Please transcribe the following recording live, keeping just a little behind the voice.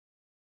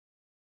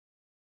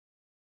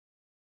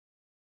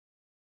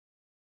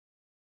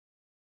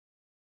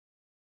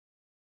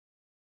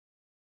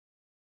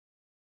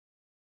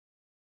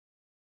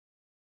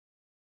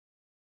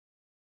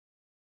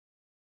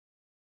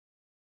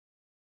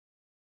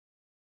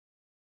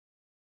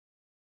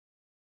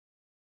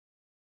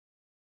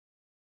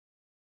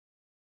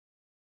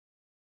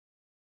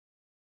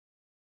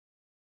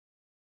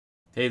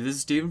Hey, this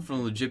is Steven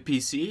from Legit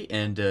PC,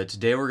 and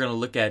today we're going to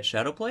look at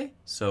Shadowplay.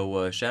 So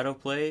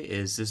Shadowplay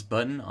is this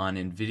button on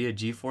Nvidia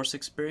Geforce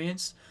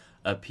Experience.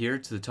 Up here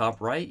to the top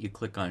right, you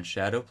click on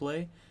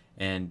Shadowplay,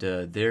 and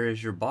there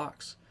is your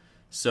box.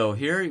 So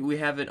here we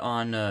have it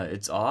on,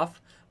 it's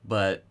off,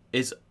 but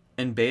it's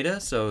in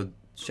beta, so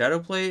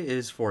Shadowplay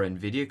is for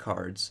Nvidia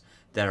cards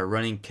that are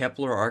running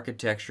Kepler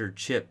architecture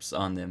chips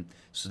on them.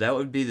 So that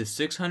would be the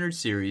 600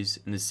 series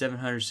and the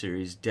 700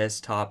 series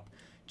desktop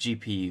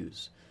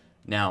GPUs.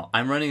 Now,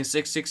 I'm running a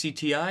 660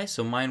 Ti,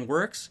 so mine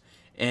works,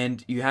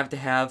 and you have to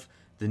have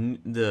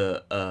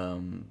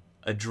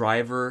a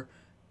driver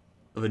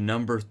of a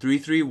number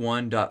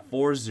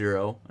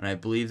 331.40, and I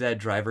believe that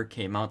driver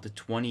came out the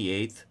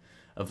 28th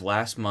of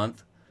last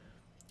month.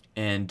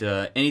 And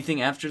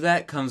anything after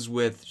that comes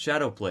with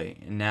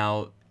Shadowplay, and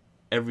now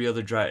every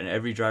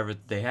driver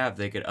that they have,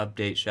 they could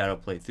update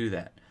Shadowplay through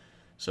that.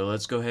 So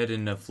let's go ahead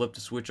and flip the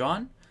switch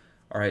on.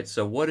 Alright,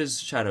 so what is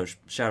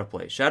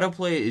Shadowplay?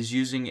 Shadowplay is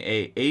using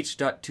a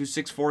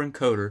H.264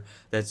 encoder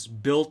that's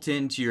built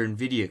into your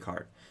Nvidia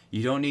card.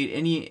 You don't need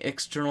any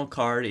external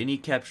card, any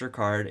capture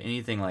card,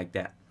 anything like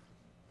that.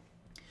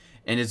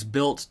 And it's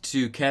built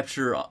to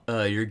capture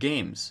your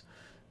games.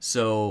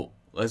 So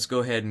let's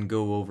go ahead and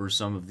go over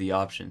some of the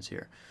options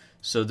here.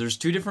 So there's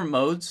two different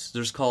modes.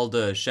 There's called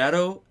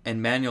Shadow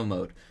and Manual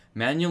mode.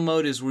 Manual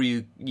mode is where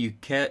you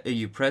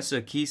press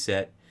a key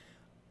set,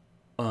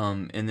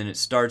 and then it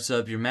starts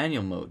up your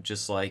manual mode,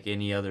 just like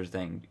any other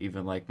thing,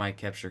 even like my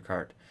capture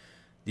card.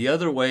 The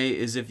other way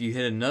is if you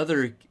hit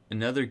another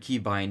key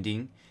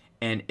binding,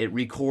 and it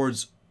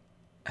records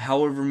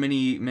however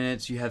many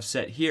minutes you have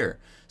set here.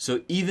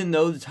 So even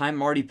though the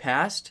time already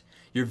passed,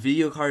 your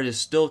video card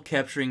is still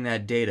capturing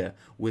that data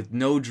with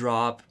no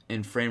drop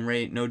in frame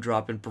rate, no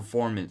drop in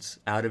performance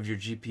out of your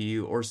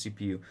GPU or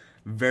CPU.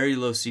 Very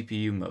low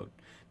CPU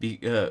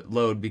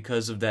load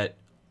because of that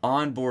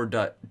onboard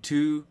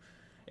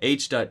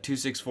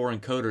H.264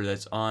 encoder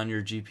that's on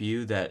your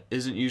GPU that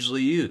isn't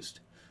usually used,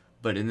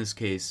 but in this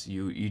case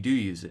you do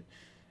use it.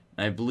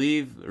 I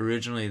believe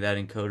originally that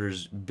encoder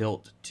is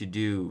built to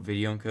do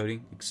video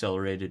encoding,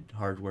 accelerated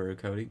hardware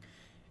encoding.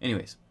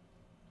 Anyways,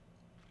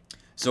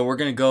 so we're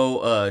gonna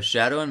go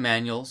shadow and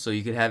manual, so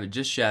you could have it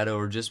just shadow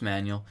or just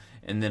manual,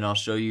 and then I'll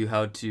show you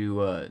how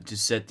to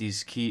set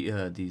these key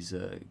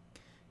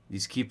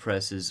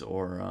presses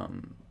or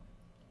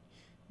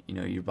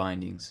your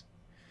bindings.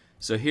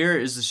 So here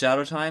is the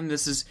shadow time.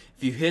 This is,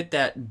 if you hit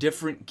that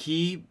different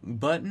key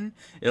button,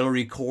 it'll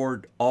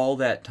record all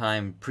that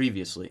time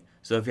previously.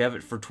 So if you have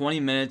it for 20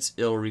 minutes,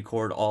 it'll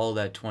record all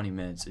that 20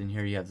 minutes. And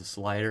here you have the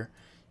slider.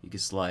 You can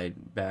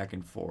slide back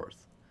and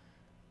forth.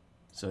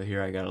 So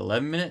here I got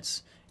 11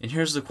 minutes. And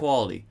here's the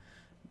quality.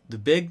 The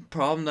big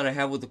problem that I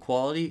have with the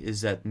quality is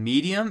that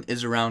medium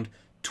is around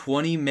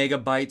 20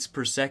 megabytes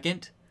per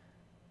second.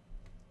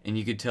 And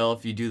you could tell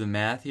if you do the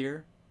math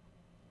here.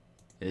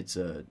 It's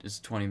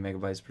 20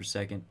 megabytes per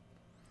second.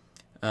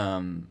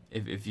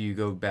 If you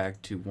go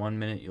back to 1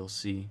 minute, you'll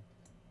see.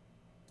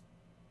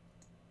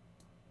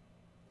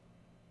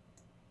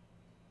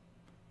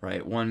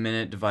 Right, 1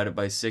 minute divided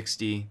by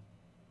 60.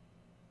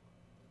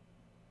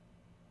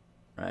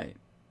 Right,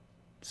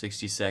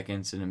 60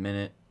 seconds in a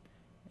minute,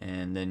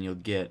 and then you'll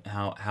get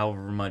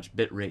however much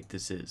bit rate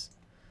this is.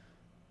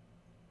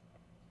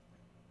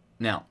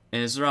 Now,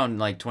 and it's around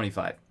like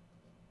 25.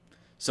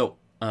 So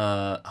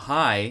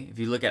high, if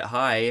you look at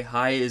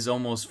high is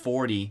almost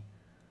 40.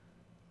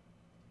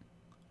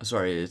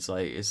 Sorry, it's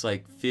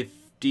like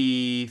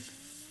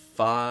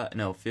 55,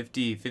 no,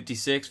 50,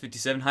 56,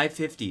 57, high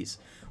 50s,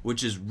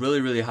 which is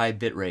really high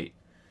bit rate.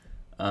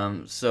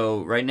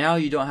 So right now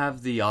you don't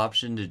have the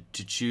option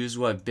to choose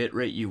what bit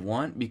rate you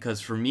want, because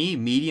for me,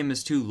 medium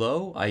is too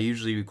low. I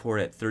usually record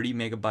at 30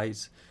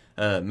 megabits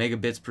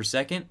per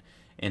second,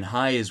 and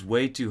high is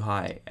way too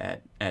high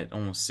at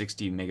almost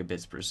 60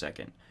 megabits per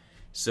second.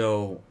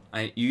 So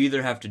you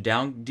either have to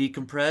down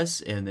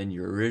decompress, and then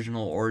your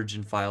original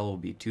origin file will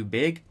be too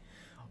big,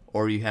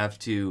 or you have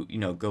to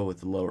go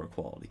with the lower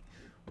quality,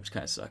 which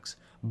kind of sucks.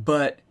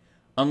 But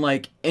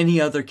unlike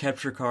any other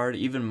capture card,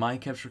 even my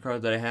capture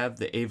card that I have,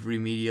 the Avery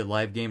Media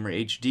Live Gamer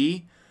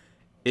HD,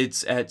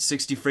 it's at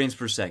 60 frames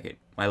per second.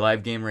 My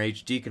Live Gamer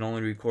HD can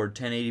only record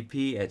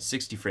 1080p at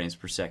 60 frames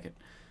per second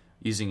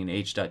using an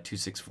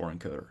H.264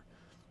 encoder.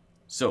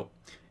 So,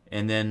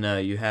 and then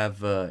you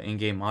have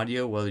in-game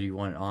audio, whether you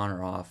want it on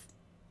or off,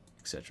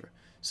 etc.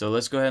 So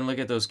let's go ahead and look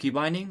at those key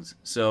bindings.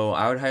 So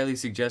I would highly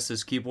suggest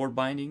this keyboard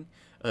binding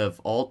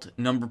of Alt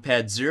number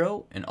pad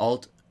 0 and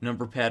Alt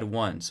number pad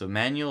 1. So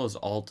manual is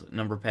Alt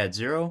number pad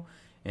 0,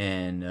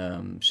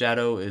 and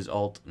shadow is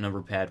Alt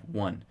number pad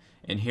 1.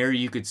 And here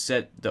you could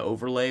set the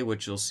overlay,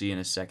 which you'll see in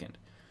a second.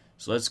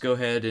 So let's go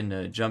ahead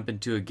and jump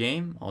into a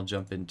game. I'll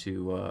jump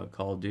into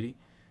Call of Duty,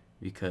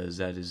 because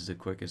that is the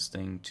quickest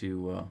thing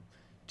to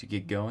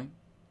get going.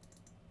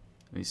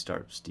 Let me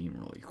start up Steam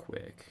really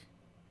quick.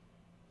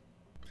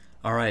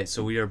 Alright,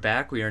 so we are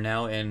back. We are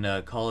now in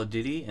Call of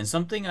Duty, and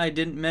something I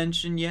didn't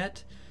mention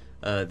yet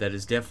that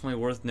is definitely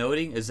worth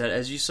noting is that,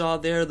 as you saw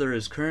there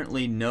is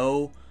currently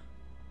no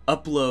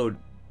upload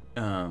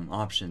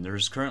option.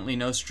 There's currently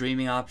no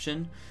streaming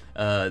option.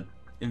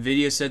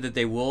 Nvidia said that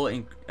they will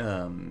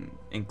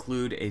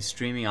include a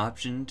streaming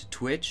option to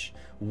Twitch,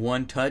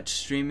 one-touch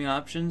streaming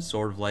option,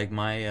 sort of like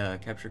my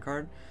capture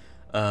card,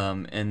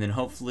 and then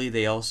hopefully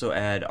they also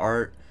add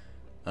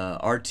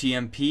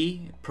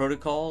RTMP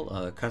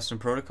protocol, custom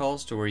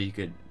protocols, to where you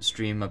could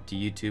stream up to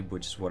YouTube,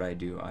 which is what I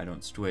do. I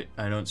don't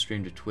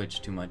stream to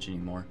Twitch too much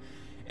anymore.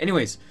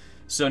 Anyways,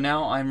 so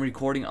now I'm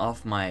recording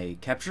off my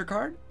capture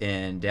card,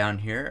 and down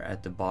here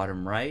at the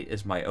bottom right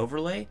is my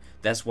overlay.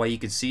 That's why you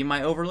can see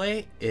my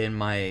overlay in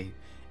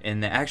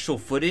the actual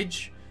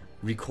footage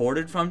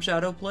recorded from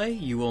Shadowplay.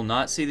 You will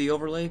not see the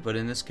overlay, but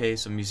in this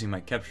case I'm using my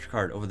capture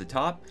card over the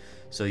top,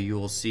 so you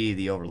will see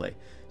the overlay.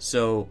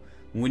 So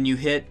when you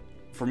hit,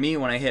 for me,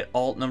 when I hit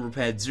Alt number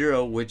pad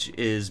 0, which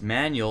is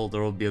manual,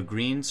 there will be a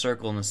green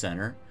circle in the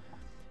center,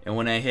 and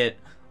when I hit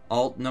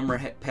Alt number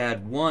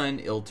pad 1,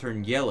 it'll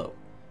turn yellow,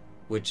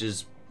 which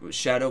is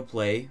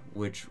Shadowplay,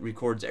 which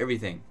records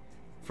everything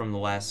from the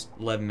last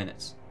 11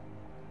 minutes.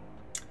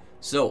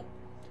 So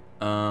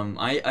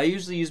I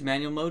usually use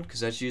manual mode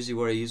because that's usually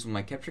what I use with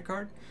my capture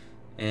card,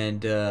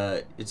 and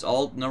it's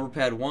Alt number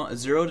pad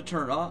 0 to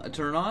turn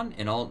on,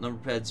 and Alt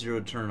number pad 0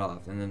 to turn it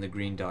off, and then the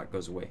green dot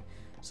goes away.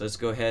 So let's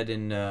go ahead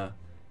and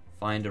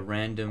find a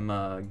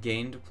random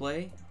game to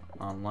play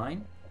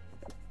online.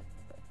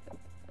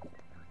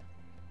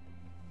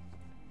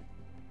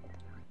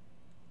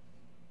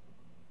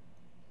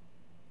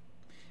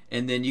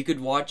 And then you could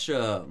watch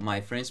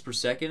my frames per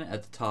second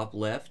at the top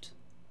left.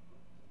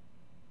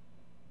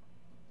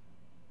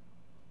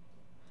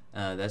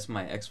 That's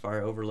my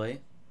Xfire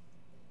overlay.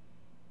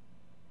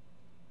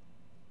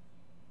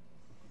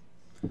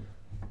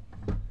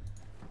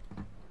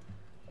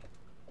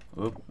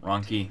 Oop,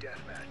 wrong key.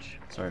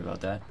 Sorry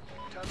about that.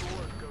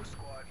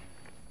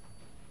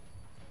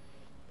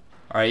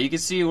 Alright, you can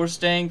see we're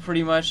staying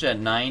pretty much at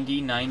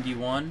 90,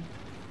 91.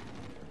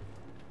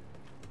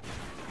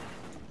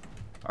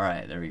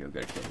 Alright, there we go.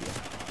 Good kill.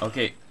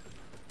 Okay,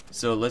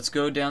 so let's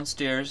go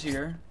downstairs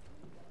here.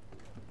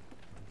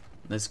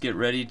 Let's get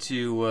ready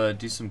to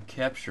do some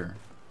capture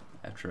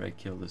after I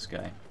kill this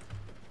guy.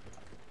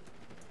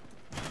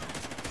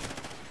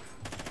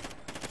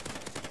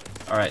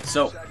 Alright,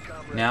 so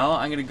now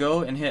I'm going to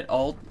go and hit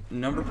Alt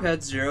number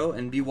pad 0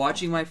 and be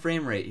watching my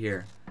frame rate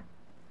here.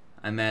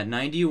 I'm at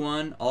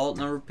 91, Alt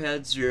number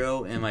pad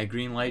 0, and my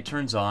green light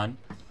turns on.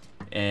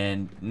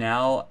 And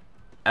now,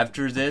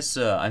 after this,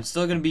 I'm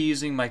still going to be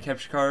using my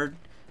capture card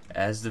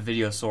as the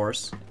video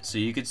source, so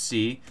you could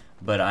see,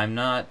 but I'm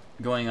not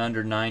going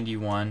under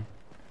 91.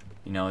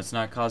 You know, it's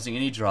not causing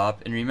any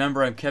drop. And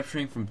remember, I'm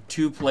capturing from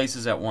 2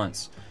 places at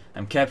once.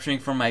 I'm capturing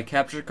from my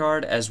capture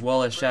card as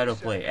well as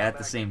Shadowplay at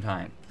the same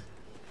time.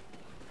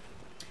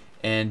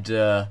 And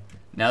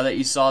now that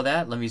you saw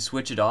that, let me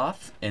switch it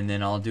off, and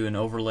then I'll do an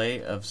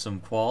overlay of some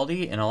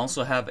quality, and I'll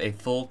also have a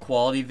full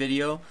quality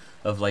video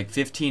of like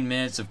 15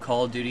 minutes of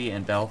Call of Duty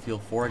and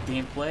Battlefield 4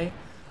 gameplay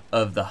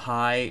of the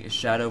high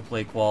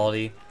Shadowplay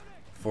quality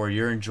for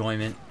your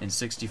enjoyment in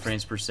 60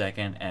 frames per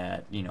second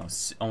at, you know,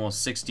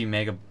 almost 60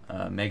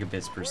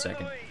 megabits per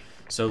second.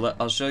 So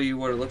I'll show you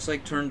what it looks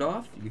like turned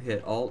off. You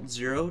hit Alt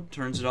 0,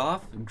 turns it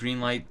off,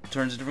 green light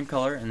turns a different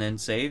color, and then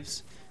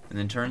saves, and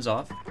then turns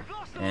off.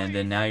 And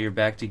then now you're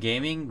back to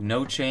gaming,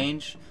 no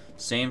change,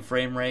 same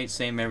frame rate,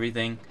 same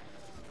everything.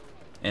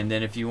 And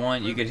then if you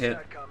want, you could hit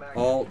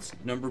Alt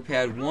number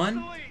pad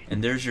 1,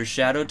 and there's your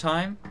shadow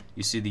time.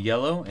 You see the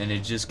yellow, and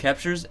it just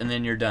captures, and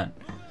then you're done.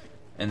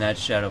 And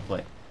that's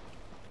Shadowplay.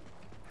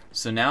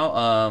 So now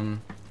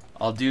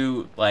I'll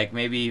do like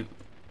maybe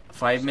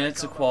 5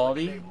 minutes of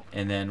quality,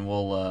 and then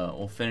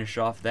we'll finish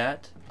off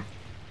that.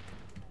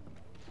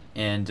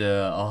 And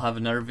I'll have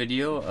another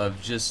video of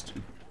just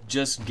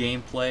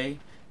gameplay,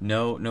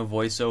 no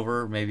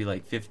voiceover, maybe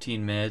like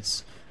 15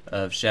 minutes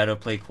of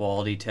Shadowplay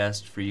quality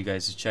test for you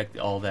guys to check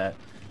all that.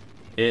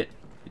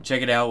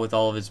 Check it out with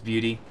all of its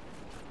beauty.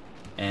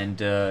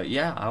 And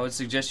yeah, I would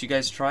suggest you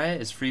guys try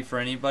it. It's free for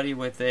anybody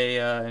with a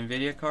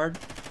Nvidia card,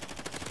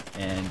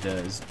 and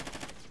it's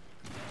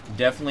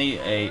definitely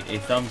a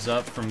thumbs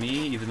up for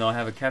me, even though I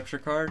have a capture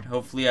card.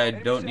 Hopefully I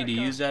don't need to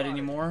use that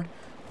anymore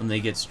when they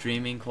get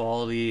streaming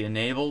quality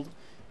enabled,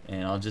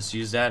 and I'll just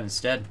use that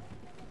instead.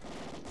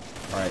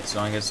 Alright, so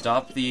I'm gonna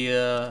stop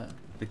the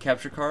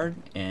capture card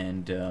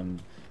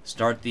and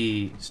start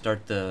the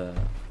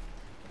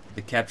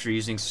capture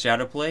using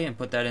Shadowplay and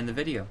put that in the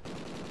video.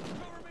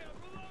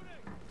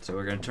 So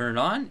we're gonna turn it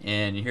on,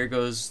 and here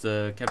goes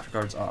the capture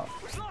cards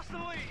off.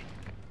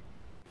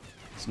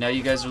 So now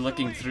you guys are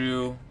looking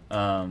through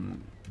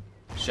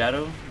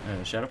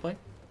Shadowplay.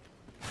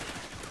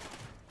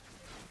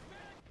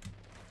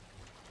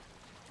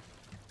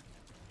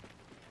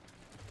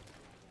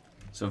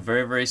 So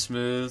very, very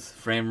smooth,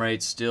 frame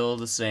rate still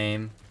the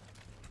same.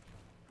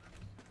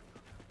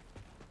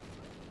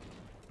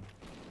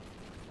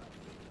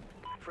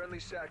 Friendly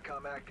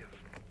SATCOM active.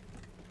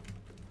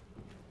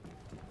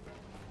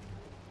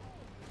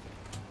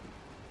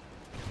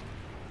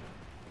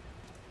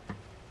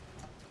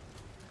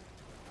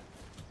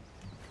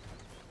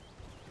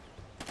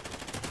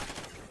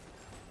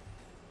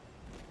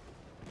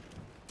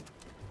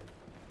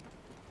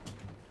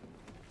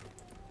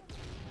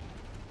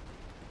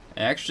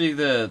 Actually,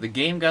 the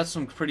game got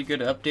some pretty good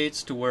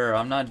updates to where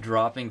I'm not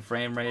dropping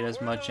frame rate as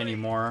much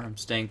anymore. I'm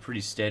staying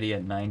pretty steady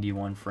at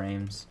 91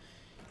 frames.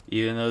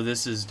 Even though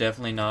this is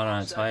definitely not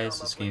on its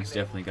highest, this game's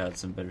definitely got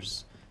some better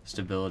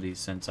stability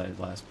since I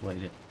last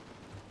played it.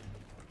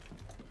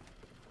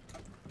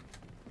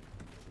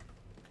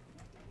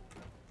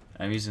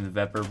 I'm using the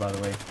Vepr, by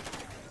the way.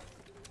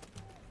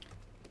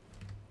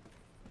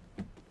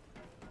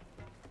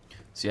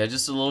 So yeah,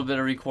 just a little bit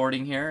of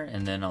recording here,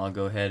 and then I'll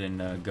go ahead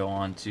and go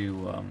on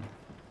to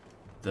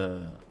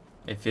a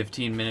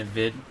 15-minute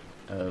vid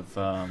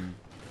of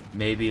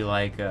maybe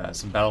like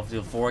some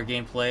Battlefield 4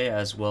 gameplay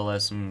as well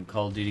as some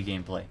Call of Duty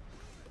gameplay.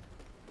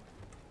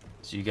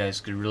 So you guys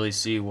could really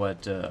see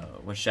what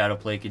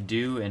Shadowplay could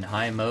do in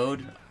high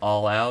mode,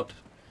 all out.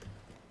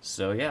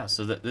 So yeah,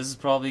 so this is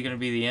probably going to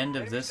be the end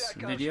of this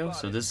video.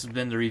 So this has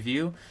been the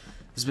review.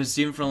 This has been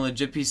Steven from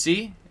Legit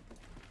PC.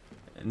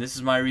 And this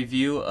is my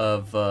review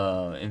of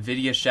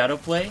Nvidia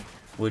Shadowplay,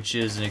 which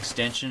is an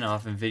extension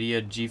off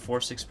Nvidia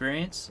Geforce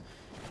Experience.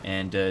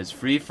 And it's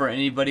free for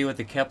anybody with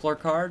a Kepler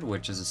card,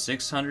 which is a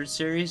 600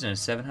 series and a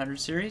 700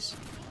 series.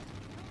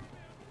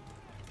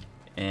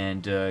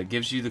 And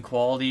gives you the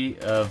quality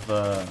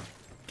of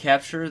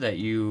capture that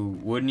you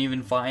wouldn't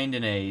even find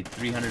in a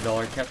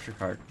 $300 capture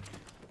card.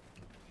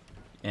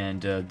 And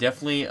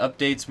definitely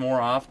updates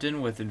more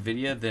often with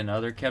Nvidia than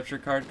other capture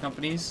card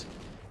companies.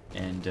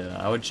 And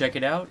I would check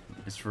it out.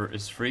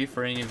 It's free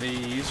for any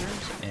Nvidia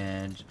users,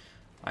 and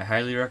I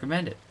highly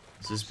recommend it.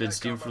 So this has been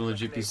Steven from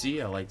Legit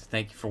PC. I'd like to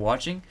thank you for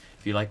watching.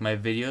 If you like my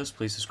videos,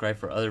 please subscribe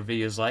for other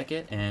videos like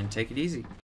it, and take it easy.